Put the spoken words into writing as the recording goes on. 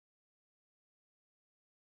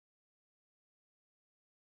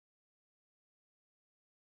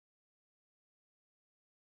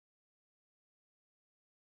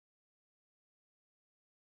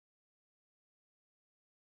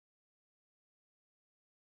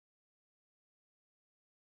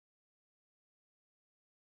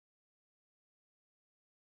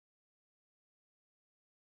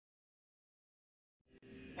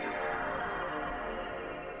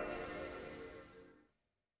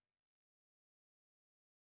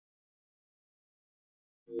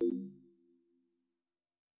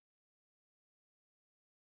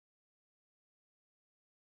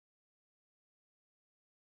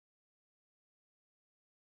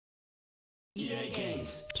EA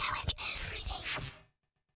Games. Challenge everything.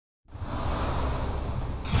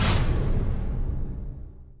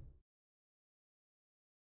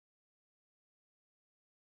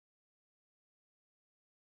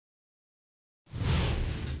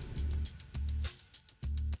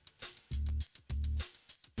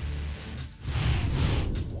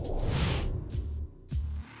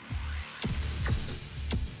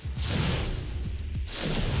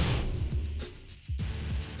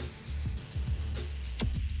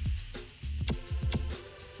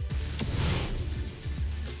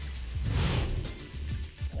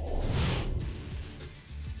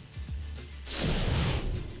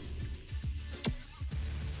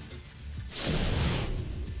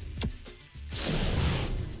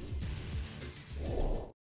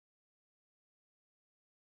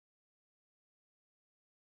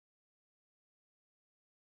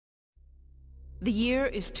 The year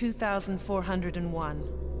is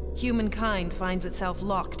 2401. Humankind finds itself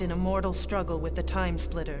locked in a mortal struggle with the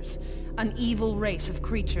TimeSplitters, an evil race of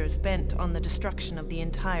creatures bent on the destruction of the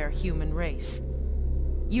entire human race.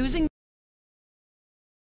 Using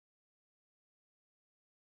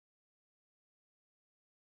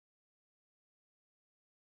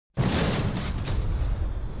I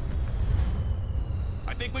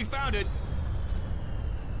think we found it!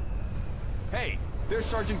 Hey! There's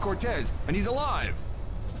Sergeant Cortez, and he's alive!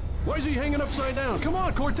 Why is he hanging upside down? Come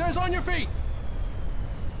on, Cortez, on your feet!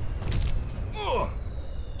 Ugh!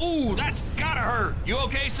 Ooh, that's gotta hurt! You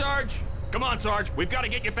okay, Sarge? Come on, Sarge, we've gotta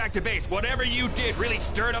get you back to base. Whatever you did really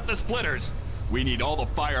stirred up the splitters. We need all the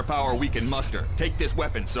firepower we can muster. Take this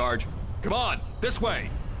weapon, Sarge. Come on, this way!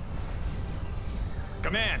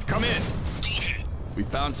 Command, come in! Go ahead. We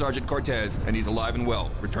found Sergeant Cortez, and he's alive and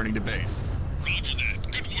well, returning to base. Roger that.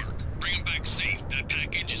 Good work. Bring him back safe. That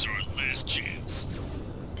package is our last chance.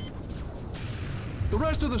 The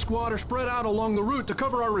rest of the squad are spread out along the route to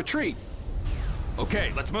cover our retreat.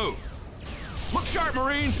 Okay, let's move. Look sharp,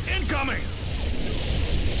 Marines! Incoming!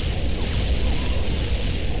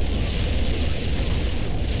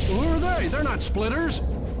 Who are they? They're not splitters.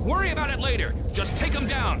 Worry about it later. Just take them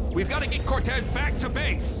down. We've got to get Cortez back to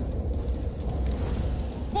base.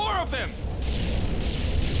 More of them!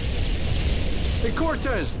 Hey,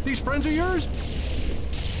 Cortez, these friends of yours?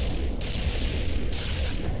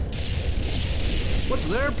 What's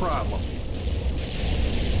their problem?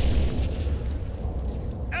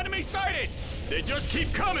 Enemy sighted! They just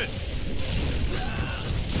keep coming!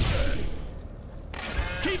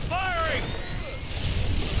 Keep firing!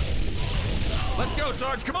 Let's go,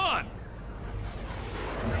 Sarge, come on!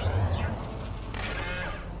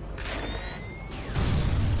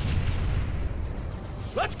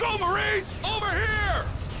 Let's go, Marines! Over here!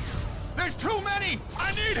 There's too many!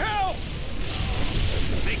 I need help!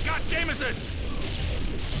 They got Jameson!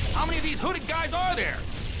 How many of these hooded guys are there?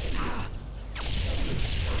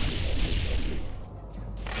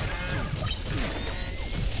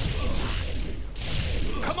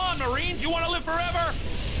 Come on, Marines! You want to live forever?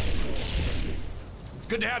 It's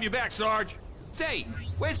good to have you back, Sarge. Say,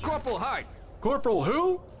 where's Corporal Hart? Corporal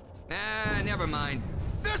who? Ah, never mind.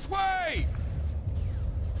 This way!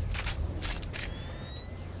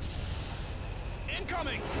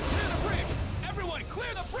 Incoming! Clear the bridge! Everyone,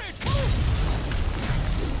 clear the bridge! Move!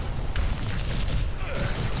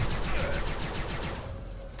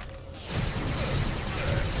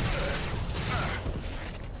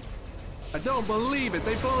 I don't believe it.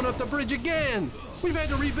 They've blown up the bridge again. We've had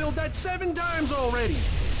to rebuild that 7 times already.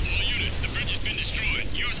 All units, the bridge has been destroyed.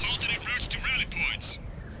 Use alternate routes to rally points.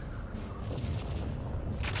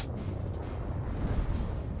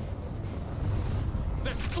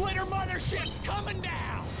 The splitter mothership's coming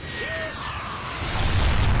down!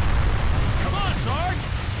 Come on, Sarge!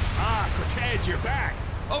 Ah, Cortez, you're back!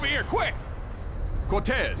 Over here, quick!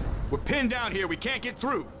 Cortez, we're pinned down here. We can't get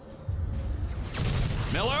through.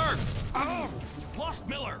 Miller! Oh! Lost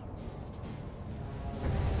Miller!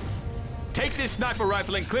 Take this sniper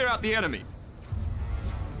rifle and clear out the enemy.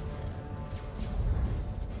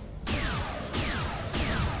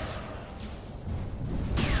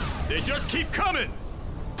 They just keep coming!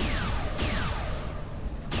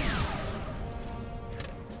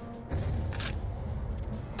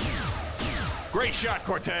 Great shot,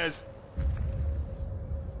 Cortez!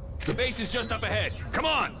 The base is just up ahead. Come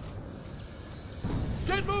on!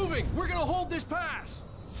 Get moving! We're gonna hold this pass!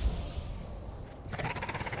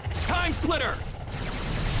 TimeSplitter!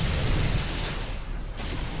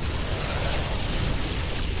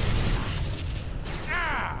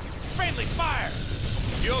 Ah!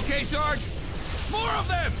 You okay, Sarge? More of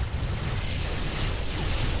them!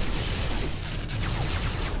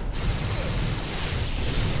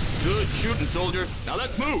 Good shooting, soldier. Now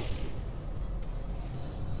let's move.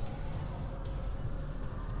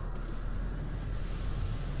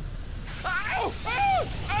 Ow! Oh!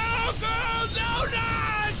 Oh, girl! No,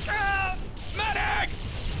 not! Medic!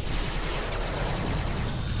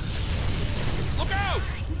 Look out!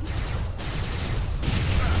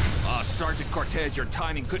 Sergeant Cortez, your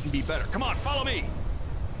timing couldn't be better. Come on, follow me!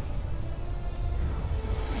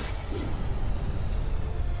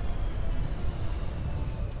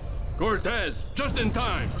 Cortez, just in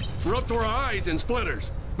time. We're up to our eyes in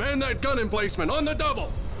splitters. Man that gun emplacement on the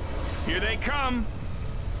double. Here they come!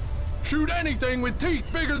 Shoot anything with teeth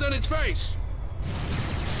bigger than its face.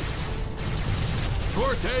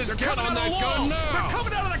 Cortez, get on that gun now! They're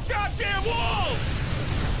coming out of the goddamn wall!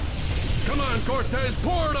 Come on, Cortez,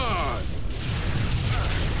 pour it on!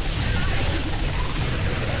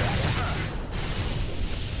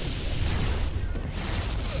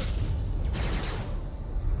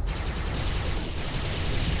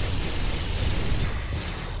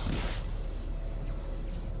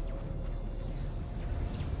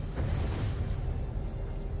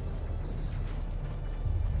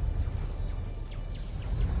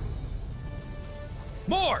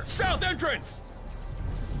 More! South entrance!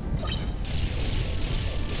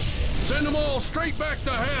 Send them all straight back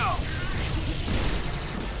to hell!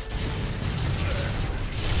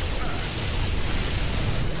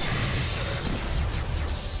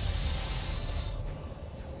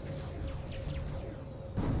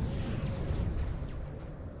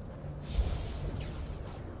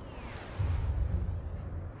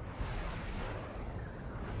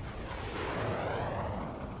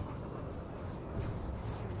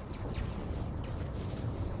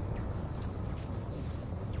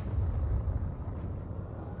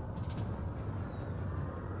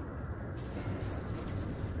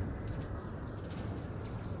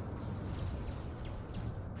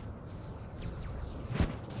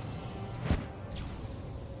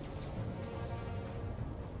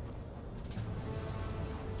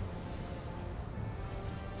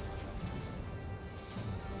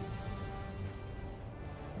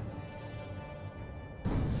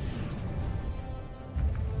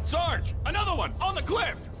 Sarge! Another one! On the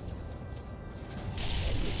cliff!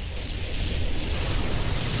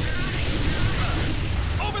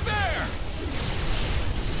 Over there!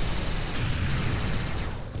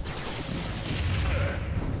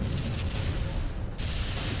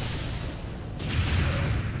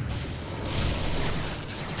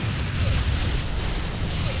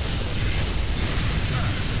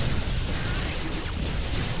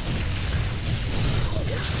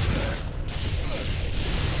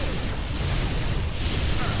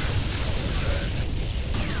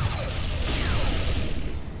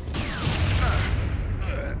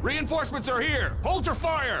 Reinforcements are here! Hold your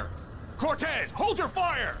fire! Cortez, hold your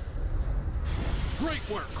fire! Great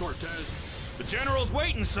work, Cortez. The general's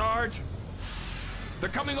waiting, Sarge. They're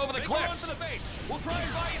coming over the cliffs. On to the base. We'll try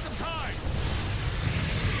and buy you some time.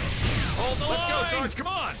 Hold the line! Let's go, Sarge, come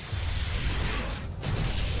on!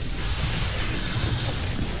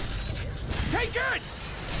 Take it!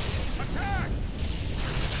 Attack!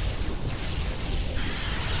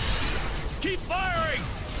 Keep firing!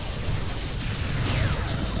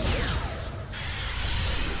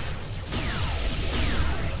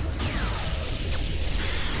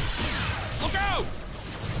 Look out!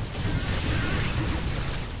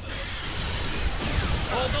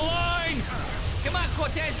 Hold the line! Come on,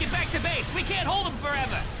 Cortez, get back to base. We can't hold them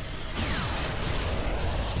forever.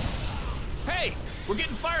 Hey, we're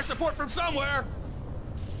getting fire support from somewhere!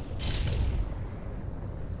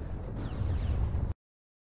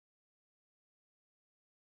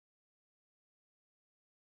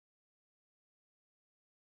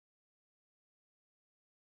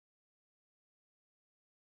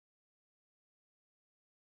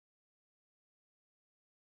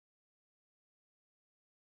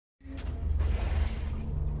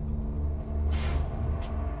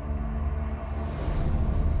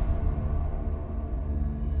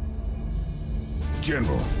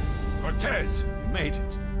 General, Cortez, you made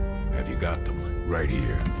it. have you got them? Right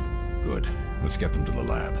here. Good. Let's get them to the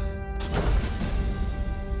lab.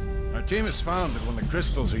 Our team has found that when the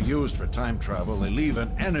crystals are used for time travel, they leave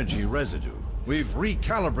an energy residue. We've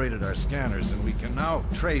recalibrated our scanners, and we can now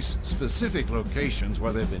trace specific locations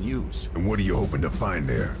where they've been used. And what are you hoping to find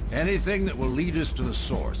there? Anything that will lead us to the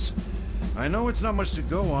source. I know it's not much to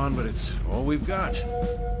go on, but it's all we've got.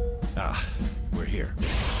 Ah, we're here.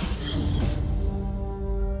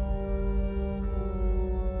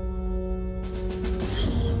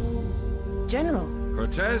 General.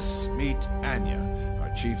 Cortez, meet Anya,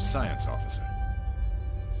 our Chief Science Officer.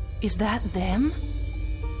 Is that them?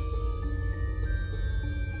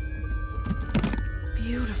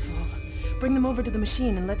 Beautiful. Bring them over to the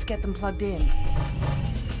machine and let's get them plugged in.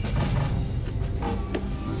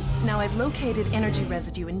 Now I've located energy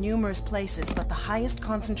residue in numerous places, but the highest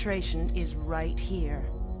concentration is right here.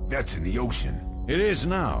 That's in the ocean. It is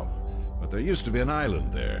now, but there used to be an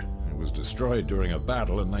island there. It was destroyed during a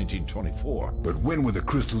battle in 1924. But when were the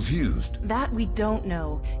crystals used? That we don't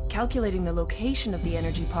know. Calculating the location of the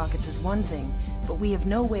energy pockets is one thing, but we have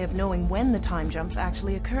no way of knowing when the time jumps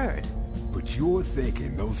actually occurred. But you're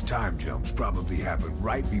thinking those time jumps probably happened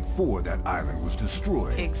right before that island was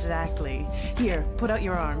destroyed. Exactly. Here, put out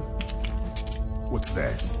your arm. What's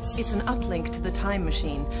that? It's an uplink to the time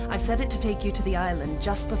machine. I've set it to take you to the island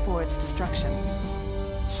just before its destruction.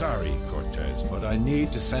 Sorry, Cortez, but I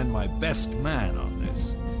need to send my best man on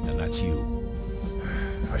this, and that's you.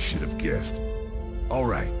 I should have guessed. All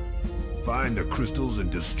right. Find the crystals and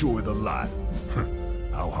destroy the lot.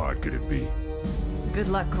 How hard could it be? Good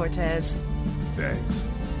luck, Cortez. Thanks.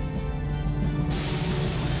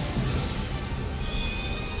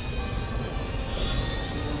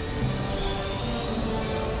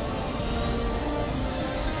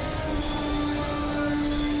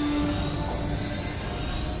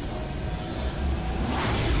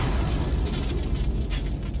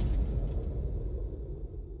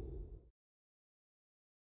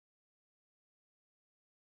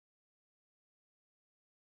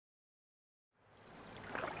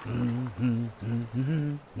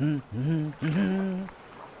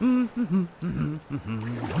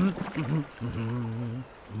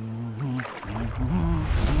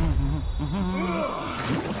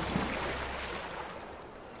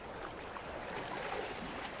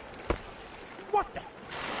 What the?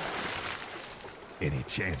 Any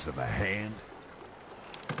chance of a hand?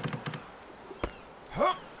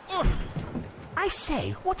 I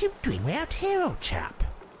say, what are you doing way out here, old chap?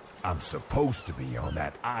 I'm supposed to be on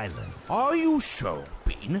that island. Are you sure,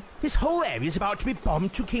 Bean? This whole area's about to be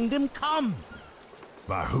bombed to Kingdom Come.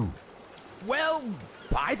 By who? Well,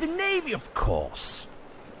 by the Navy, of course.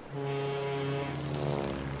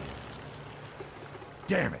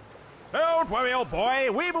 Damn it. Don't worry, old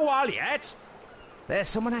boy. We've a while yet. There's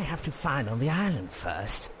someone I have to find on the island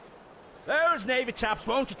first. Those Navy chaps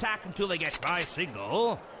won't attack until they get my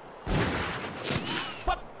signal.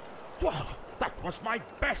 But... what? That was my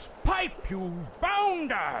best pipe, you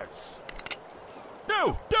bounders!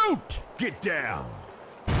 No, don't! Get down!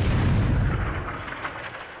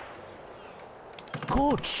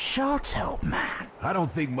 Good shot, old man. I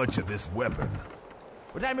don't think much of this weapon.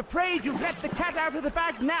 But I'm afraid you've let the cat out of the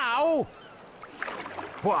bag now.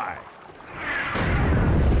 Why?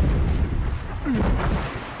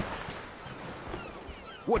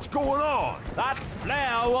 What's going on? That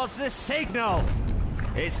flare was the signal.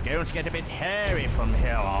 It's going to get a bit hairy from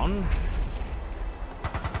here on.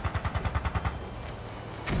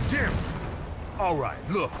 Damn it! All right,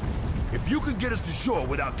 look. If you can get us to shore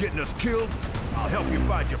without getting us killed, I'll help you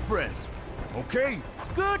find your friends. Okay?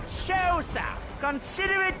 Good show, sir.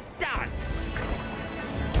 Consider it done.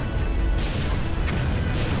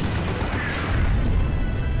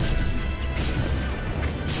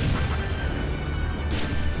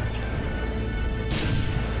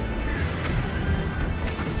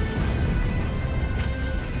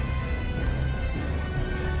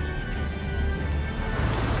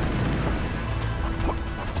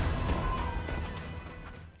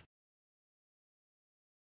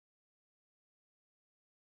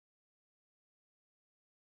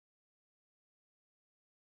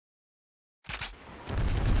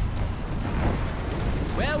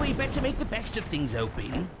 We better make the best of things,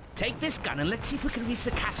 Bean. Take this gun and let's see if we can reach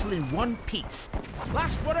the castle in one piece.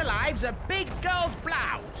 Last one alive's a big girl's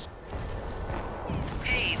blouse.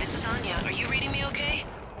 Hey, this is Anya. Are you reading me okay?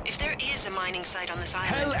 If there is a mining site on this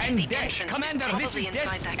island, Hell and the death. entrance Commander, is probably this is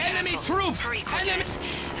inside Des. that Enemy castle. troops! Hurry, Cortez,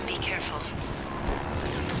 and be careful.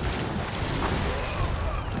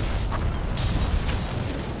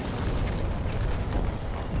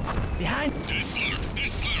 Behind. This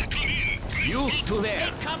slur, come in. You two there.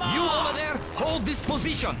 Hey, come on. You over there, hold this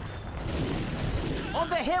position. On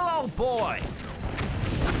the hill, old boy.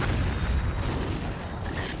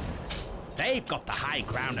 They've got the high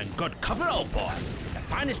ground and good cover, old boy. The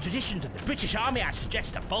finest traditions of the British Army, I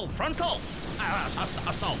suggest a full frontal.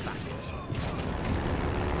 Assault, that is.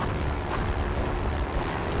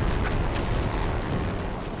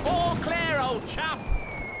 All clear, old chap.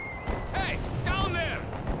 Hey, down there!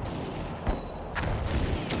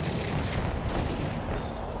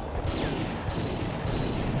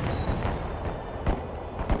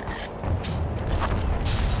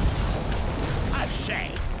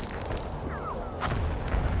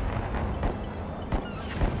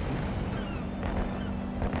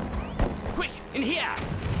 In here!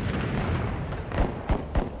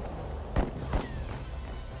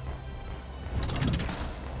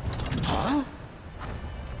 Huh?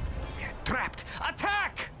 You're trapped!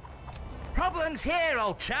 Attack! Problems here,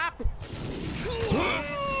 old chap!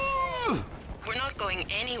 We're not going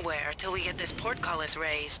anywhere till we get this portcullis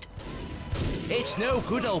raised. It's no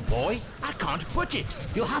good, old boy. I can't push it.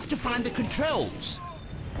 You'll have to find the controls.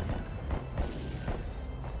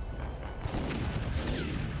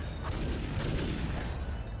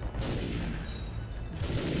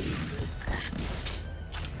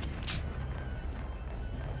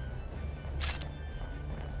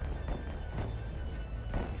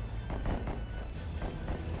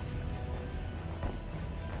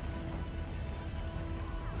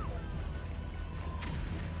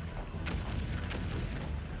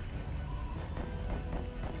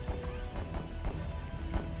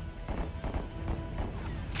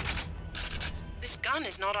 This gun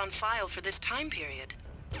is not on file for this time period.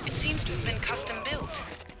 It seems to have been custom built.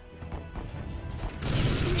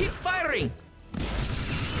 Keep firing!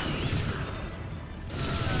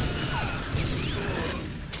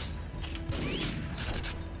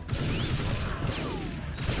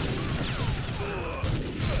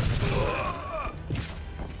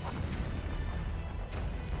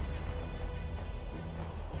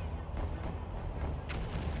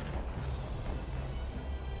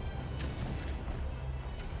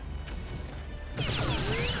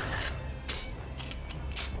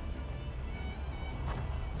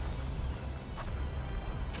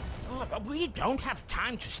 We don't have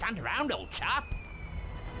time to stand around, old chap.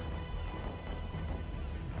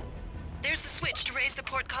 There's the switch to raise the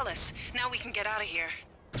portcullis. Now we can get out of here.